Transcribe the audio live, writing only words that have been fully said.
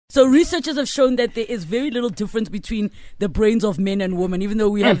So researchers have shown that there is very little difference between the brains of men and women, even though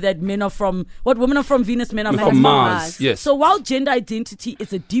we have that women are from Venus, men are from Mars. Yes. So while gender identity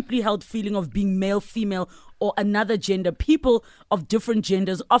is a deeply held feeling of being male, female, or another gender, people of different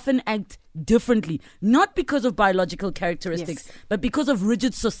genders often act differently, not because of biological characteristics, but because of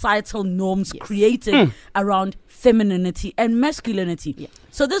rigid societal norms created around femininity and masculinity. Yeah.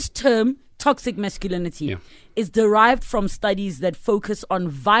 So this term, toxic masculinity, is derived from studies that focus on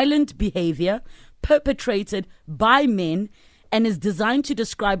violent behavior perpetrated by men and is designed to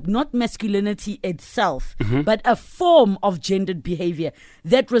describe not masculinity itself, but a form of gendered behavior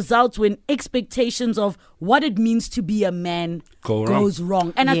that results when expectations of what it means to be a man goes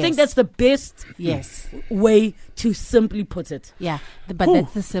wrong. And I think that's the best way to simply put it. Yeah, but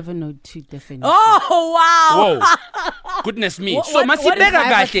that's the 702 definition. Oh, wow. Whoa. Goodness me. So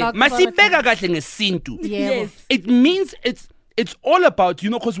masibeka kahle ngesintu. Yes. It means it's all about,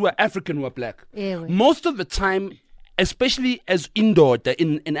 because we're African, we're black. Most of the time, especially as indoor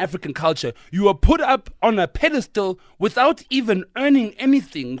in African culture, you are put up on a pedestal without even earning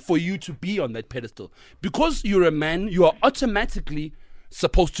anything for you to be on that pedestal. Because you're a man, you are automatically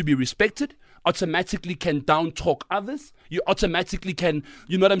supposed to be respected, automatically can down talk others, you automatically can,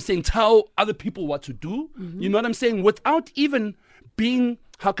 tell other people what to do, you know what I'm saying, without even being,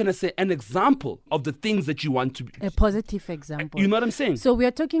 how can I say, an example of the things that you want to be. A positive example. You know what I'm saying? So we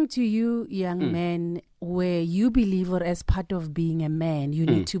are talking to you, young men, where you believe, or as part of being a man, you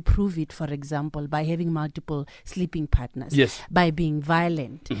need to prove it, for example, by having multiple sleeping partners, by being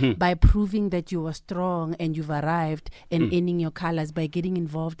violent, by proving that you are strong and you've arrived and earning your colors, by getting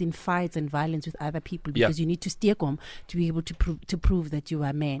involved in fights and violence with other people, because you need to steer home to be able to prove that you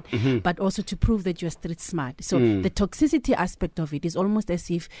are a man, but also to prove that you are street smart. So the toxicity aspect of it is almost as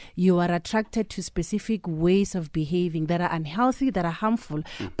if you are attracted to specific ways of behaving that are unhealthy, that are harmful,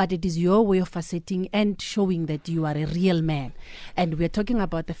 but it is your way of facetting and showing that you are a real man. And we're talking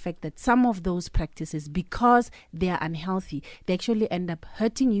about the fact that some of those practices, because they are unhealthy, they actually end up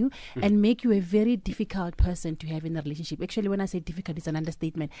hurting you and make you a very difficult person to have in a relationship. Actually, when I say difficult, it's an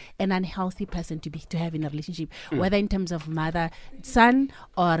understatement. An unhealthy person to have in a relationship, whether in terms of mother, son,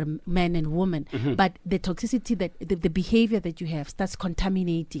 or man and woman. But the toxicity, that the behavior that you have starts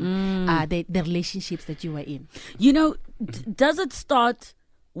contaminating the relationships that you are in. Does it start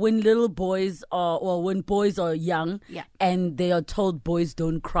when little boys when boys are young and they are told, boys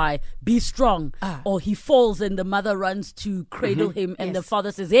don't cry, be strong, or he falls and the mother runs to cradle him and the father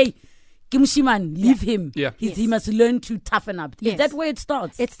says, hey, Kimshiman, leave him. He must learn to toughen up. Is that where it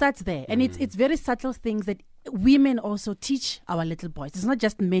starts? It starts there. And it's very subtle things that women also teach our little boys. It's not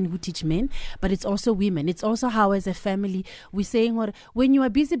just men who teach men, but it's also women. It's also how, as a family, we're saying, when you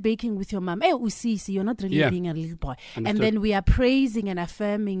are busy baking with your mom, you're not really being a little boy. Understood. And then we are praising and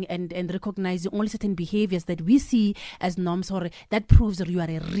affirming and recognizing only certain behaviors that we see as norms, or that proves that you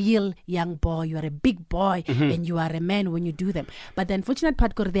are a real young boy, you are a big boy, and you are a man when you do them. But the unfortunate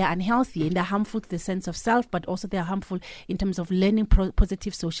part, they are unhealthy and they're harmful to the sense of self, but also they're harmful in terms of learning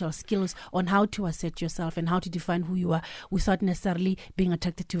positive social skills on how to assert yourself and how to define who you are without necessarily being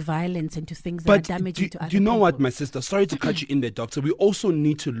attracted to violence and to things that are damaging to other people. Do you know what, my sister? Sorry to cut you in there, doctor. We also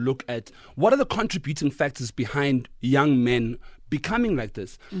need to look at what are the contributing factors behind young men becoming like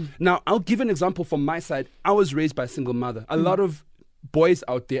this. Now, I'll give an example from my side. I was raised by a single mother. A lot of boys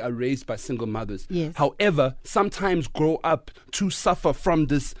out there are raised by single mothers. However, sometimes grow up to suffer from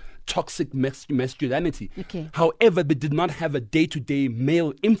this toxic masculinity. However, they did not have a day-to-day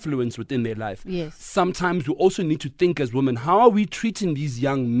male influence within their life. Sometimes we also need to think as women, how are we treating these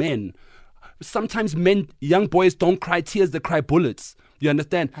young men? Sometimes young boys don't cry tears, they cry bullets. You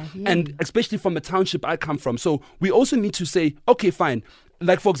understand? And especially from the township I come from. So we also need to say, okay, fine.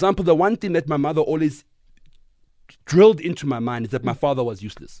 Like, for example, the one thing that my mother always drilled into my mind is that my father was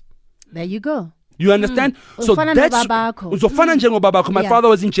useless. There you go. You understand? So that's my father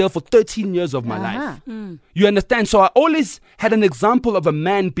was in jail for 13 years of my life. You understand? So I always had an example of a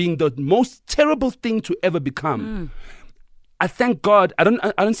man being the most terrible thing to ever become. I thank God. I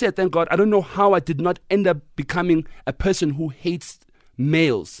don't say I thank God. I don't know how I did not end up becoming a person who hates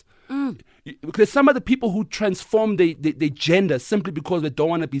males. Because some of the people who transform their gender simply because they don't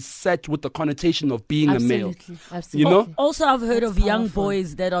want to be set with the connotation of being a male. Absolutely. Also, I've heard of young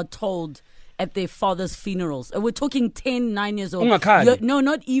boys that are told at their father's funerals. And we're talking 10, 9 years old. No,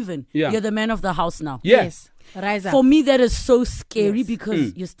 not even. You're the man of the house now. Yes. Rise up. For me, that is so scary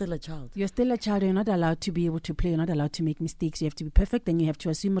because you're still a child. You're still a child. You're not allowed to be able to play. You're not allowed to make mistakes. You have to be perfect and you have to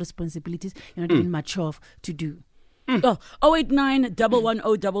assume responsibilities you're not even mature to do. Oh,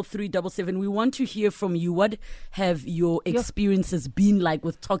 089-110-3377. We want to hear from you. What have your experiences been like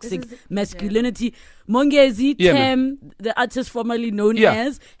with toxic masculinity? Mongezi Tem, the artist formerly known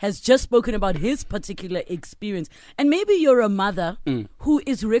as, has just spoken about his particular experience. And maybe you're a mother who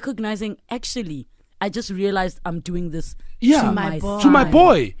is recognizing, actually, I just realized I'm doing this to my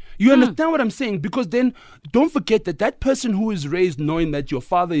boy. You understand what I'm saying? Because then don't forget that person who is raised knowing that your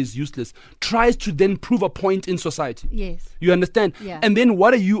father is useless tries to then prove a point in society. Yes. You understand? Yeah. And then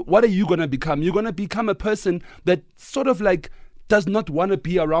what are you going to become? You're going to become a person that sort of like does not want to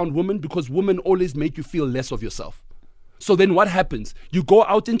be around women because women always make you feel less of yourself. So then what happens? You go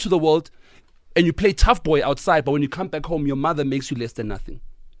out into the world and you play tough boy outside, but when you come back home, your mother makes you less than nothing.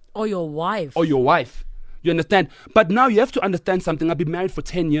 Or your wife. You understand? But now you have to understand something. I've been married for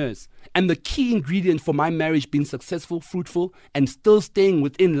 10 years. And the key ingredient for my marriage being successful, fruitful, and still staying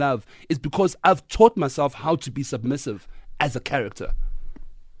within love is because I've taught myself how to be submissive as a character.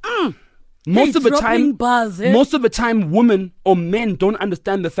 Most of the time, women or men don't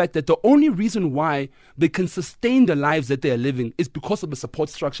understand the fact that the only reason why they can sustain the lives that they are living is because of the support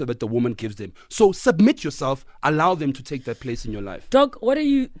structure that the woman gives them. So submit yourself, allow them to take that place in your life. Doc, what do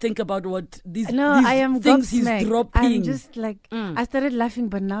you think about what these I am things he's dropping? I'm just like, I started laughing,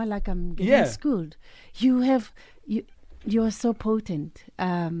 but now like I'm getting schooled. You are so potent.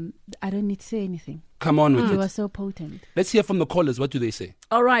 I don't need to say anything. Come on with it. You are so potent. Let's hear from the callers. What do they say?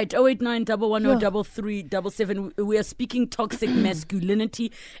 All right. 089-110-3377. We are speaking toxic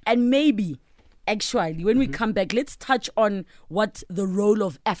masculinity. And maybe, actually, when we come back, let's touch on what the role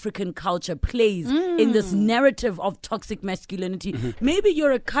of African culture plays in this narrative of toxic masculinity. Maybe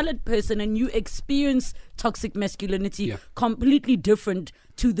you're a colored person and you experience toxic masculinity completely different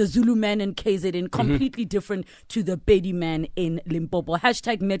to the Zulu man in KZN, completely different to the Pedi man in Limpopo.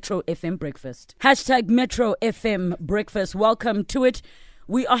 #Metro FM Breakfast. #Metro FM Breakfast. Welcome to it.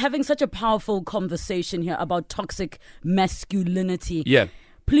 We are having such a powerful conversation here about toxic masculinity. Yeah.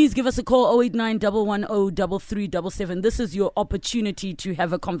 Please give us a call, 089-110-3377. This is your opportunity to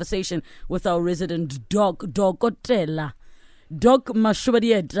have a conversation with our resident Dokotela. Doc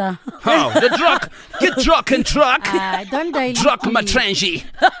Mashubadieta. How? The truck. Get truck and truck. Don't dilute truck it. Matentjie.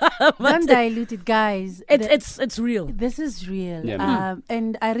 Don't dilute it, guys. It's real. This is real. Yeah.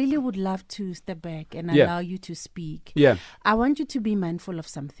 And I really would love to step back and allow you to speak. Yeah. I want you to be mindful of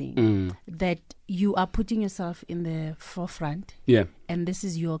something. That you are putting yourself in the forefront. Yeah. And this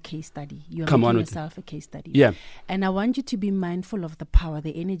is your case study. You're making yourself a case study. Yeah. And I want you to be mindful of the power,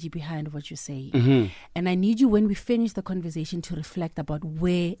 the energy behind what you're saying. And I need you, when we finish the conversation, to reflect about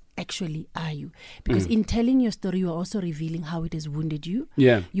where actually are you. Because in telling your story, you are also revealing how it has wounded you.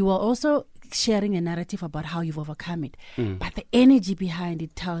 Yeah. You are also sharing a narrative about how you've overcome it. But the energy behind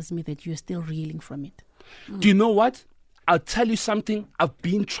it tells me that you're still reeling from it. Do you know what? I'll tell you something. I've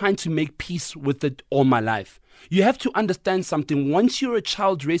been trying to make peace with it all my life. You have to understand something. Once you're a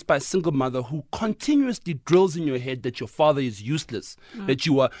child raised by a single mother who continuously drills in your head that your father is useless, that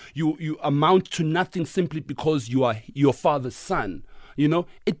you amount to nothing simply because you are your father's son, you know,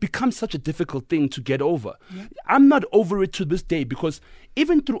 it becomes such a difficult thing to get over. Yeah. I'm not over it to this day because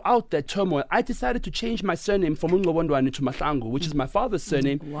even throughout that turmoil, I decided to change my surname from Ungawandwane to Mahlangu, which is my father's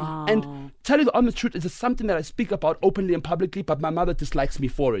surname. Wow. And tell you the honest truth, it's something that I speak about openly and publicly, but my mother dislikes me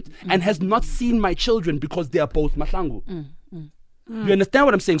for it and has not seen my children because they are both Mahlangu. You understand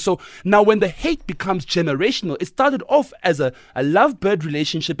what I'm saying? So now when the hate becomes generational, it started off as a lovebird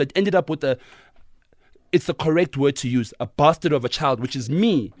relationship that ended up with it's the correct word to use, a bastard of a child, which is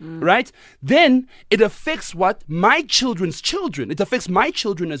me, right? Then it affects what? My children's children. It affects my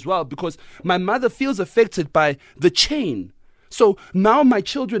children as well because my mother feels affected by the chain. So now my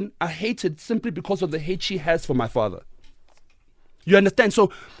children are hated simply because of the hate she has for my father. You understand?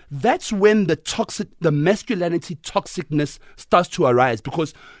 So that's when the masculinity toxicness starts to arise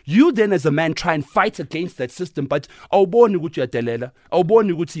because you then as a man try and fight against that system, but you know what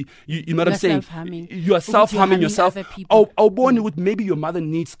I'm saying? You are self-harming yourself. Maybe your mother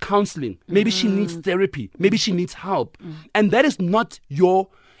needs counseling. Maybe she needs therapy. Maybe she needs help. And that is not your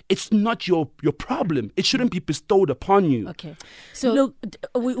problem. It shouldn't be bestowed upon you. Okay. So look,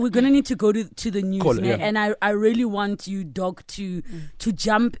 we're going to need to go to the news. And I really want you, Doc, to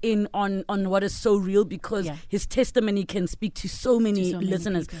jump in on what is so real because his testimony can speak to so many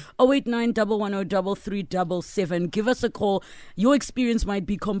listeners. 089-110-3377. Give us a call. Your experience might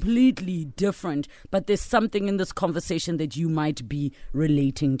be completely different, but there's something in this conversation that you might be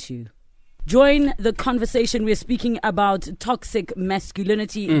relating to. Join the conversation. We're speaking about toxic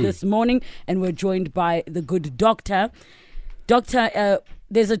masculinity this morning, and we're joined by the good doctor. Doctor,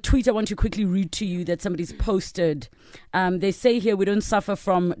 There's a tweet I want to quickly read to you that somebody's posted. They say here, we don't suffer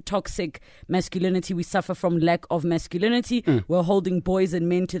from toxic masculinity. We suffer from lack of masculinity. We're holding boys and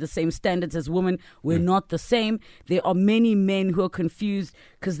men to the same standards as women. We're not the same. There are many men who are confused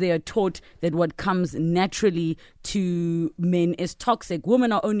because they are taught that what comes naturally to men is toxic.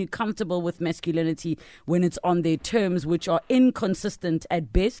 Women are only comfortable with masculinity when it's on their terms, which are inconsistent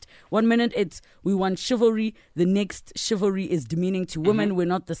at best. 1 minute it's we want chivalry. The next, chivalry is demeaning to women. We're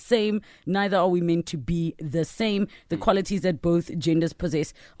not the same. Neither are we meant to be the same. The qualities that both genders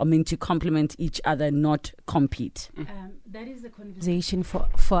possess are meant to complement each other, not compete. That is a conversation for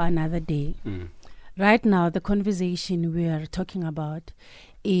another day. Right now, the conversation we are talking about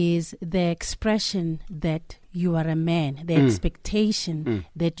is the expression that you are a man, the expectation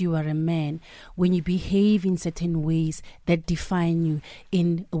that you are a man when you behave in certain ways that define you,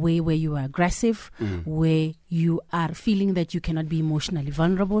 in a way where you are aggressive, where you are feeling that you cannot be emotionally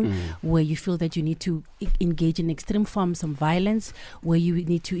vulnerable, where you feel that you need to engage in extreme forms of violence, where you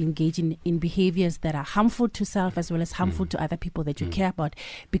need to engage in behaviors that are harmful to self as well as harmful to other people that you care about,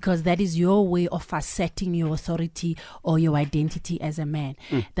 because that is your way of asserting your authority or your identity as a man.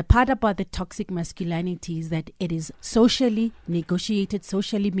 The part about the toxic masculinity is that it is socially negotiated,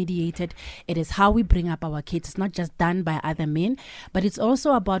 socially mediated. It is how we bring up our kids. It's not just done by other men, but it's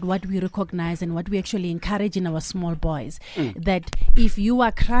also about what we recognize and what we actually encourage in our small boys. That if you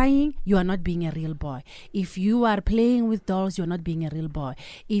are crying, you are not being a real boy. If you are playing with dolls, you're not being a real boy.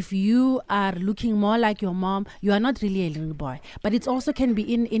 If you are looking more like your mom, you are not really a real boy. But it also can be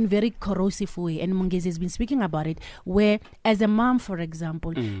in very corrosive way. And Mungezi has been speaking about it, where as a mom, for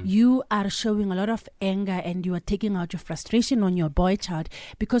example, you are showing a lot of anger and you are taking out your frustration on your boy child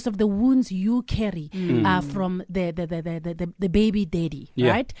because of the wounds you carry from the baby daddy,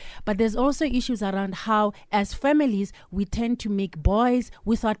 right? But there's also issues around how, as families, we tend to make boys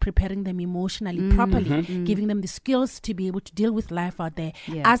without preparing them emotionally properly, giving them the skills to be able to deal with life out there,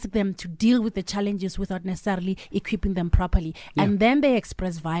 ask them to deal with the challenges without necessarily equipping them properly. And then they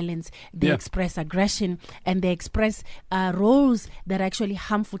express violence, they express aggression, and they express roles that are actually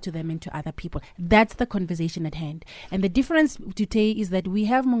harmful to them and to other people. That's the conversation at hand. And the difference today is that we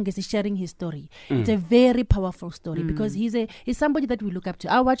have Mungesi sharing his story. It's a very powerful story because he's somebody that we look up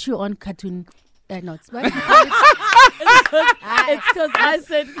to. I watch you on cartoon. No, it's because I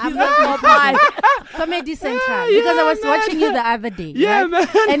said he's a Comedy Central. Because I was watching you the other day. Yeah, right? man.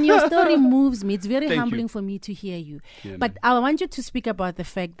 And your story moves me. It's very humbling you. for me to hear you. Yeah, but man. I want you to speak about the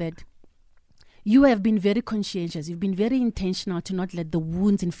fact that you have been very conscientious. You've been very intentional to not let the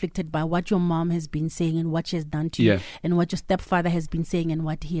wounds inflicted by what your mom has been saying and what she has done to you, and what your stepfather has been saying and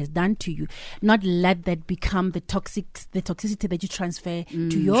what he has done to you, not let that become the toxicity that you transfer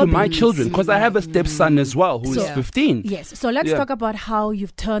to my children, because I have a stepson as well who is 15. Yes. So let's talk about how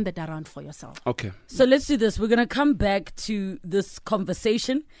you've turned that around for yourself. Okay. So let's do this. We're going to come back to this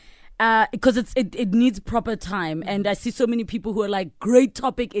conversation. Because it needs proper time. And I see so many people who are like, great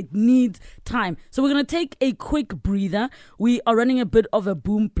topic, it needs time. So we're going to take a quick breather. We are running a bit of a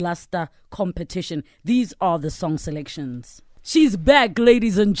boom blaster competition. These are the song selections. She's back,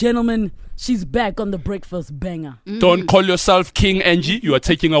 ladies and gentlemen. She's back on the breakfast banger. Don't call yourself King Angie. You are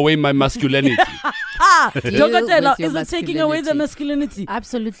taking away my masculinity. Dokotela, is it taking away the masculinity?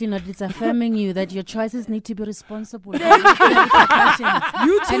 Absolutely not. It's affirming you that your choices need to be responsible. You and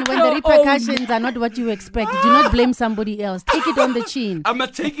took when your the repercussions are not what you expect, do not blame somebody else. Take it on the chin. I'm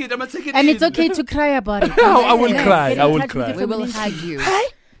going to take it. And it's okay to cry about it. I will cry. I will cry. We will hug you.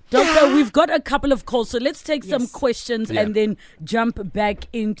 Doctor, we've got a couple of calls, so let's take some questions and then jump back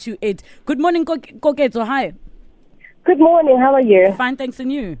into it. Good morning, Koketo. Hi. Good morning. How are you? Fine, thanks,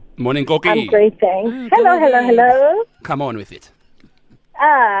 and you? Morning, Koki. I'm great, thanks. Hello. Come on with it.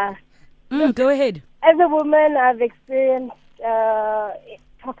 Go ahead. As a woman, I've experienced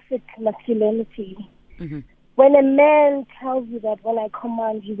toxic masculinity. When a man tells you that when I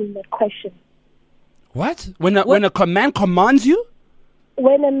command, you will not question. What? When a man commands you?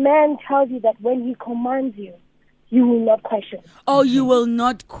 When a man tells you that when he commands you, you will not question. Oh, you will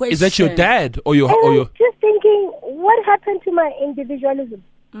not question. Is that your dad or your? I was just thinking, what happened to my individualism?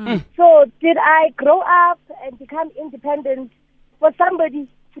 So did I grow up and become independent for somebody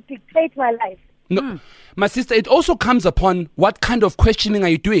to dictate my life? No, my sister, it also comes upon what kind of questioning are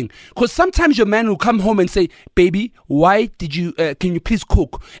you doing? Because sometimes your man will come home and say, baby, why did you, can you please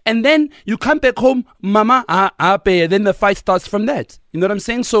cook? And then you come back home, mama, pay. Then the fight starts from that. You know what I'm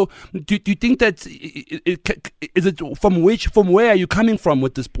saying? So do you think that, is it from where are you coming from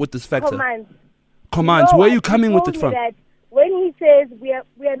with this factor? Commands. Where are you coming with it from? That when he says we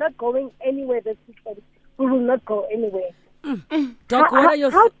are not going anywhere this weekend, we will not go anywhere. Doc, what are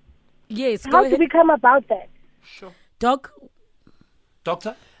your... Yes, go how ahead. do we come about that? Sure. Doc?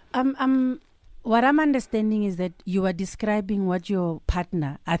 Doctor? What I'm understanding is that you are describing what your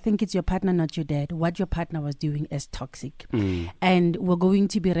partner, I think it's your partner, not your dad, what your partner was doing as toxic. And we're going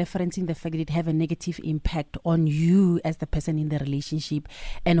to be referencing the fact that it have a negative impact on you as the person in the relationship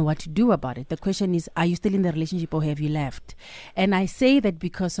and what to do about it. The question is, are you still in the relationship or have you left? And I say that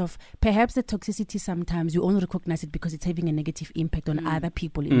because of perhaps the toxicity sometimes you only recognize it because it's having a negative impact on other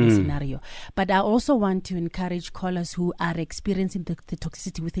people in the scenario. But I also want to encourage callers who are experiencing the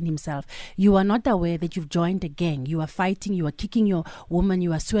toxicity within himself. You are not aware that you've joined a gang. You are fighting, you are kicking your woman,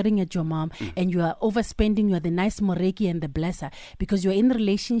 you are swearing at your mom, and you are overspending. You are the nice moreki and the blesser because you're in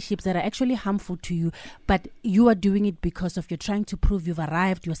relationships that are actually harmful to you, but you are doing it because of you're trying to prove you've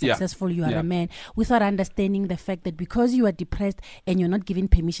arrived, you're successful, you are a man, without understanding the fact that because you are depressed and you're not given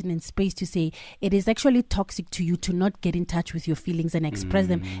permission and space to say it is actually toxic to you to not get in touch with your feelings and express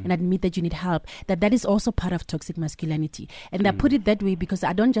them and admit that you need help, that is also part of toxic masculinity. And I put it that way because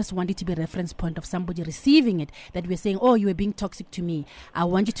I don't just want it to be a reference point of somebody receiving it, that we're saying, oh, you were being toxic to me. I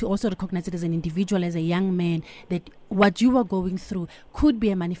want you to also recognize it as an individual, as a young man, that what you are going through could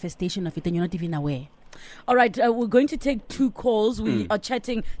be a manifestation of it and you're not even aware. All right, we're going to take 2 calls. We are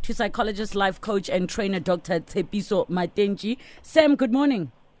chatting to psychologist, life coach and trainer, Dr. Tshepiso Matentjie. Sam, good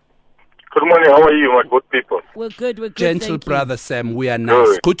morning. Good morning. How are you, my good people? We're good. Gentle brother Sam, we are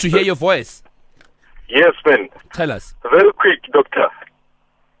nice. Good to hear your voice. Yes, man. Tell us. Very quick, doctor.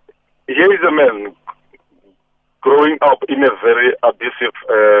 Here is a man growing up in a very abusive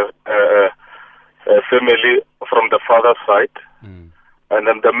family from the father's side. And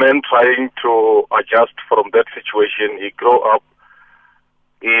then the man trying to adjust from that situation. He grew up.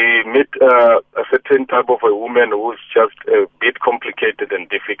 He met a certain type of a woman who's just a bit complicated and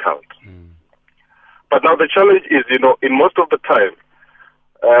difficult. But now the challenge is, in most of the time,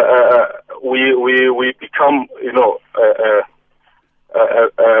 we become,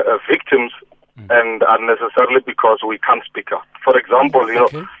 victims, and unnecessarily because we can't speak up. For example, you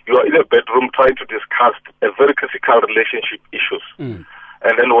are in a bedroom trying to discuss a very critical relationship issues.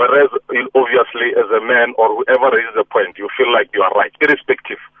 And then whereas, obviously, as a man or whoever raises a point, you feel like you are right,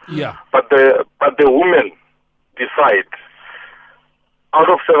 irrespective. Yeah. But the woman decides, out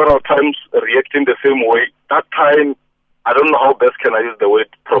of several times reacting the same way, that time, I don't know how best can I use the word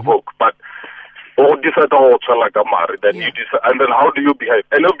provoke, but or decide then you decide, and then how do you behave?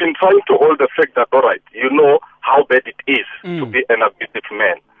 And you've been trying to hold the fact that, all right, you know how bad it is to be an abusive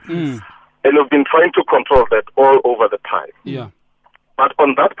man. And you've been trying to control that all over the time. Yeah. But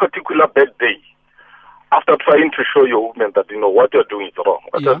on that particular bad day, after trying to show your woman that, what you're doing is wrong,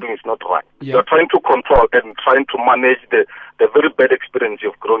 what you're doing is not right, you're trying to control and trying to manage the very bad experience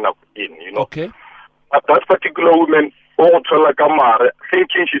you've grown up in, Okay. But that particular woman,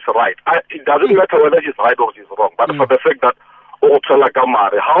 thinking she's right. It doesn't matter whether she's right or she's wrong, but for the fact that,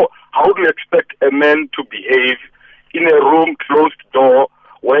 how do you expect a man to behave in a room, closed door,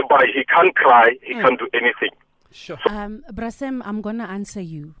 whereby he can't cry, he can't do anything? Sure. Brasem, I'm going to answer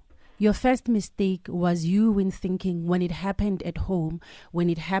you. Your first mistake was you when it happened at home,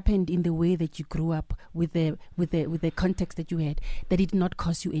 when it happened in the way that you grew up with the context that you had, that it did not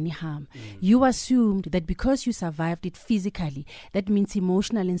cause you any harm. You assumed that because you survived it physically, that means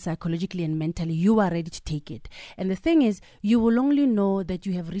emotionally and psychologically and mentally, you are ready to take it. And the thing is, you will only know that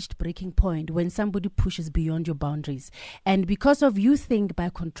you have reached breaking point when somebody pushes beyond your boundaries. And because of you think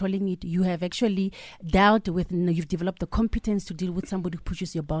by controlling it, you have actually dealt with, you've developed the competence to deal with somebody who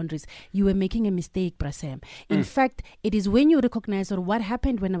pushes your boundaries. You were making a mistake, Brasem. In fact, it is when you recognize, or what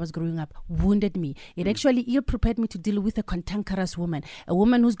happened when I was growing up wounded me. It actually ill-prepared me to deal with a cantankerous woman, a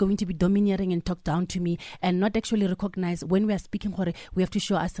woman who's going to be domineering and talk down to me and not actually recognize when we are speaking, we have to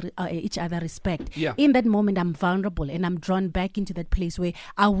show each other respect. Yeah. In that moment, I'm vulnerable and I'm drawn back into that place where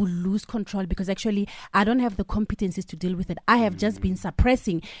I will lose control because actually I don't have the competencies to deal with it. I have just been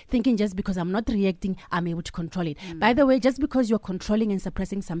suppressing, thinking just because I'm not reacting, I'm able to control it. By the way, just because you're controlling and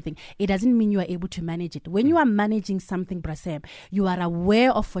suppressing something, it doesn't mean you are able to manage it. When you are managing something, Brasem, you are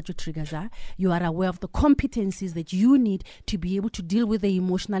aware of what your triggers are. You are aware of the competencies that you need to be able to deal with the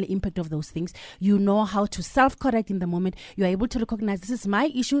emotional impact of those things. You know how to self-correct in the moment. You are able to recognize, this is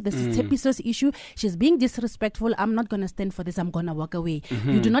my issue, this is Tshepiso's issue. She's being disrespectful. I'm not going to stand for this. I'm going to walk away.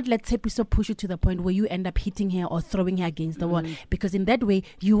 You do not let Tshepiso push you to the point where you end up hitting her or throwing her against the wall, because in that way,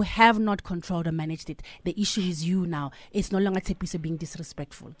 you have not controlled or managed it. The issue is you now. It's no longer Tshepiso being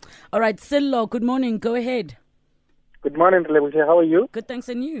disrespectful. All right, Sillo, good morning. Go ahead. Good morning, Lebushe. How are you? Good, thanks,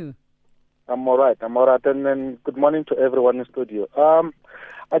 and you? I'm all right. And then good morning to everyone in the studio.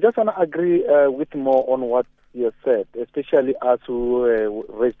 I just want to agree with more on what you said, especially us who were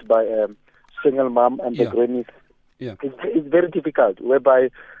raised by single mom and the grannies. Yeah. It's very difficult, whereby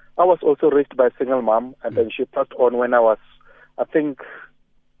I was also raised by a single mom, and then she passed on when I was, I think,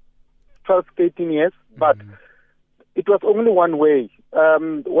 12, 13 years. But it was only one way.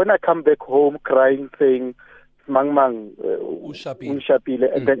 When I come back home crying, saying, Mang,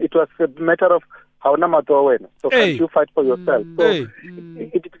 Ushapile, and then it was a matter of, how so can't you fight for yourself? So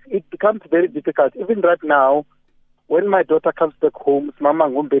it becomes very difficult. Even right now, when my daughter comes back home,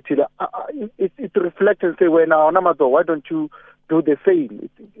 it reflects and say, well, now, why don't you do the same?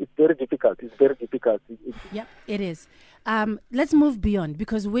 It's very difficult. It's very difficult. Yeah, it is. Let's move beyond,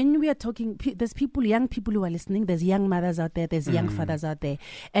 because when we are talking, there's people, young people who are listening, there's young mothers out there, there's young fathers out there.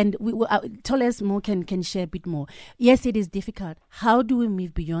 And Toles more can share a bit more. Yes, it is difficult. How do we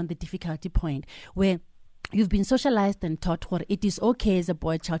move beyond the difficulty point where you've been socialized and taught what it is okay as a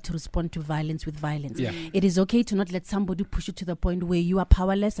boy child to respond to violence with violence. Yeah. It is okay to not let somebody push you to the point where you are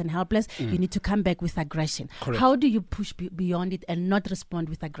powerless and helpless. You need to come back with aggression. Correct. How do you push beyond it and not respond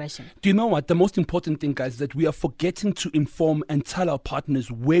with aggression? Do you know what? The most important thing, guys, is that we are forgetting to inform and tell our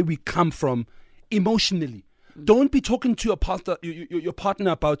partners where we come from emotionally. Don't be talking to your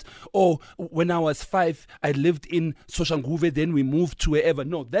partner about, when I was 5, I lived in Soshanguve, then we moved to wherever.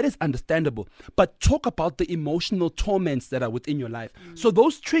 No, that is understandable. But talk about the emotional torments that are within your life. So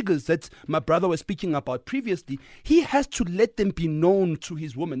those triggers that my brother was speaking about previously, he has to let them be known to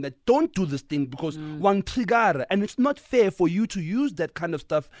his woman that don't do this thing because one trigger. And it's not fair for you to use that kind of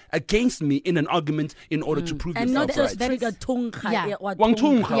stuff against me in an argument in order to prove and yourself not just right. trigger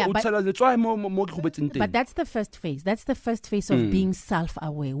but that's the first phase. That's the first phase of being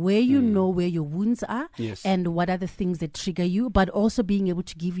self-aware, where you know where your wounds are and what are the things that trigger you, but also being able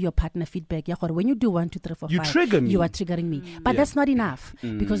to give your partner feedback. When you do 1, 2, 3, 4, 5, you trigger me. You are triggering me. But that's not enough,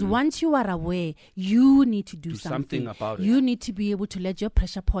 because once you are aware, you need to do something about it. You need to be able to let your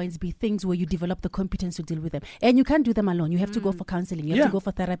pressure points be things where you develop the competence to deal with them. And you can't do them alone. You have to go for counseling. You have to go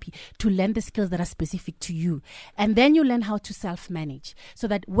for therapy to learn the skills that are specific to you. And then you learn how to self-manage, so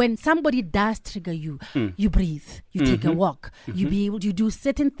that when somebody does trigger you, you breathe. You take a walk. You be able to do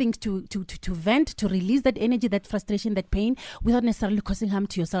certain things to vent, to release that energy, that frustration, that pain, without necessarily causing harm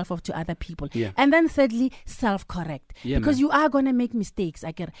to yourself or to other people. Yeah. And then thirdly, self-correct. Because you are going to make mistakes,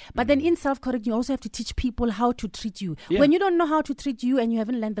 I get it. But then in self-correct, you also have to teach people how to treat you. When you don't know how to treat you and you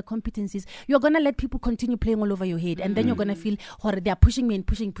haven't learned the competencies, you're going to let people continue playing all over your head. And then you're going to feel, they are pushing me and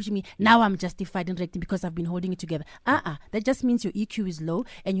pushing me. Now I'm justified in reacting because I've been holding it together. That just means your EQ is low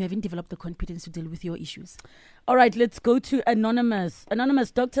and you haven't developed the competence to deal with your issues. All right, let's go to Anonymous.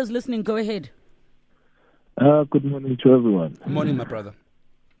 Anonymous, doctors listening, go ahead. Good morning to everyone. Good morning, my brother.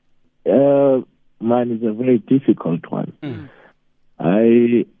 Mine is a very difficult one.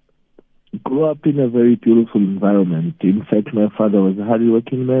 I grew up in a very beautiful environment. In fact, my father was a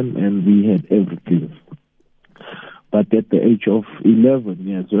hardworking man and we had everything. But at the age of 11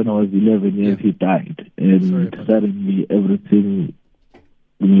 years, when I was 11 years, he died. And suddenly everything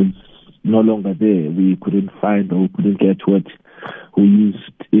was no longer there. We couldn't find or couldn't get what we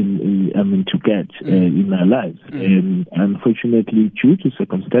used to get in our lives. And unfortunately, due to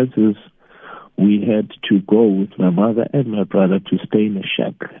circumstances, we had to go with my mother and my brother to stay in a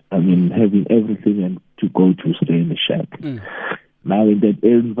shack. Having everything and to go to stay in a shack. Now, in that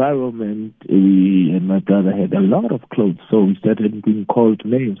environment, we and my brother had a lot of clothes, so we started being called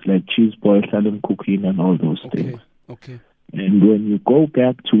names like cheese boy, salad cooking, and all those things. Okay. And when you go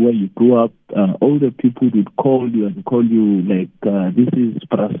back to where you grew up, older people would call you like, this is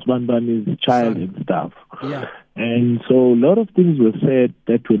Prasmanbani's child and stuff. Yeah. And so a lot of things were said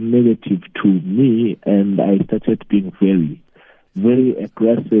that were negative to me, and I started being very, very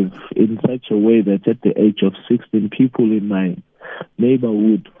aggressive in such a way that at the age of 16, people in my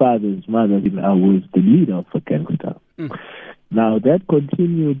neighborhood, fathers, mothers, I was the leader of a gangster. Now, that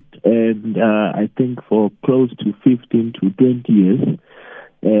continued, and I think for close to 15 to 20 years,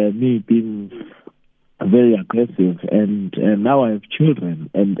 me being very aggressive, and now I have children,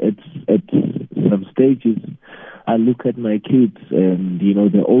 and at some stages, I look at my kids, and,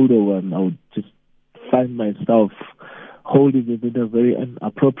 the older one, I would just find myself holding him in a very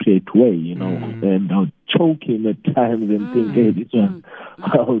inappropriate way, and I would choke him at times and think, hey, this one,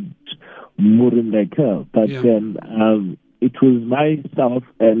 I would move him like hell. But then, it was myself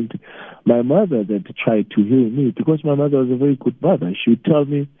and my mother that tried to heal me, because my mother was a very good mother. She would tell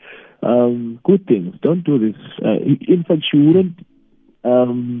me good things. Don't do this. In fact, she wouldn't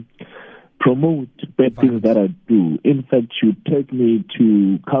promote bad things that I do. In fact, she would take me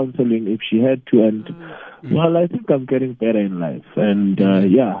to counseling if she had to. And, well, I think I'm getting better in life. And,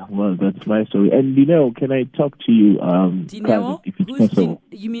 well, that's my story. And, can I talk to you, Dineo? if it's possible?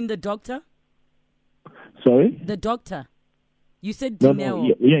 You mean the doctor? Sorry? The doctor. You said No,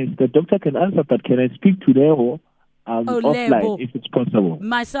 Dineo. yes, the doctor can answer, but can I speak to Leo offline Lebo. if it's possible?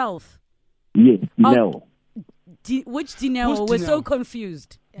 Myself. Yes, Dineo. Which Dineo? We're so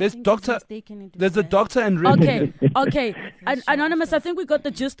confused. There's a doctor and Remy. Okay. Anonymous, I think we got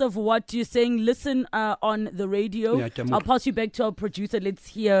the gist of what you're saying. Listen on the radio. Yeah, I'll pass you back to our producer. Let's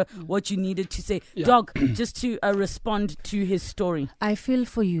hear what you needed to say. Yeah. Doc, just to respond to his story. I feel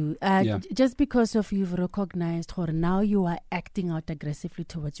for you. Just because of you've recognized her, now you are acting out aggressively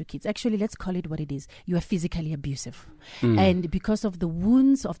towards your kids. Actually, let's call it what it is. You are physically abusive. And because of the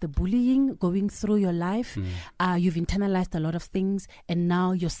wounds of the bullying going through your life, you've internalized a lot of things, and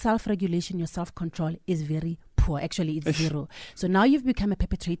now your self-regulation, your self-control is very poor. Actually, it's zero. So now you've become a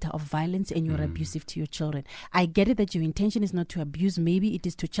perpetrator of violence and you're abusive to your children. I get it that your intention is not to abuse. Maybe it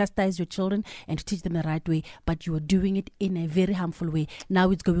is to chastise your children and to teach them the right way, but you are doing it in a very harmful way.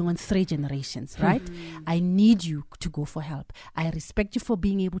 Now it's going on 3 generations, right? I need you to go for help. I respect you for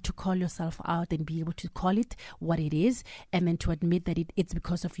being able to call yourself out and be able to call it what it is, and then to admit that it's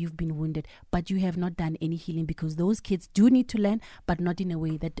because of you've been wounded, but you have not done any healing, because those kids do need to learn, but not in a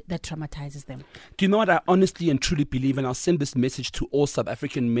way that traumatizes them. Do you know what I honestly and truly believe, and I'll send this message to all South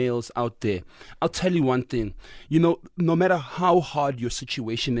African males out there. I'll tell you one thing, no matter how hard your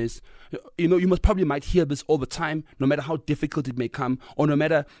situation is, you might hear this all the time, no matter how difficult it may come, or no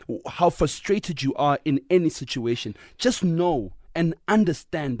matter how frustrated you are in any situation, just know and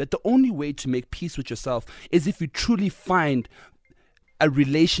understand that the only way to make peace with yourself is if you truly find a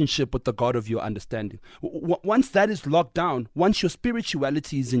relationship with the God of your understanding. Once that is locked down, once your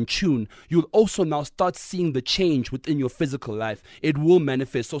spirituality is in tune, you'll also now start seeing the change within your physical life. It will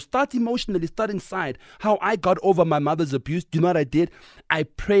manifest. So start emotionally, start inside. How I got over my mother's abuse, do you know what I did? I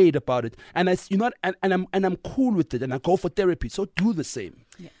prayed about it, and I'm cool with it, and I go for therapy. So do the same.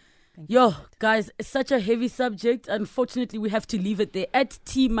 Yeah. Yo, guys, it's such a heavy subject. Unfortunately, we have to leave it there. At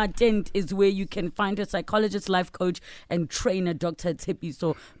T Matentjie is where you can find a psychologist, life coach, and trainer, Dr.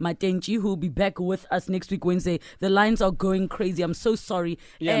 Tshepiso Matentjie, who will be back with us next week, Wednesday. The lines are going crazy. I'm so sorry.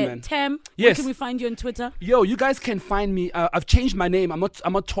 Yeah, man. Tam, yes. Where can we find you on Twitter? Yo, you guys can find me. I've changed my name. I'm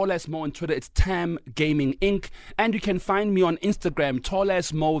not Tall As Mo on Twitter. It's Tam Gaming Inc. And you can find me on Instagram, Tall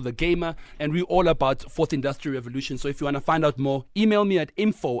As Mo the Gamer. And we're all about Fourth Industrial Revolution. So if you want to find out more, email me at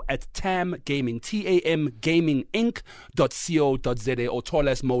info@tamgaming, TAM Gaming Inc.co.za, or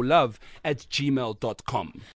tallasmolove@gmail.com.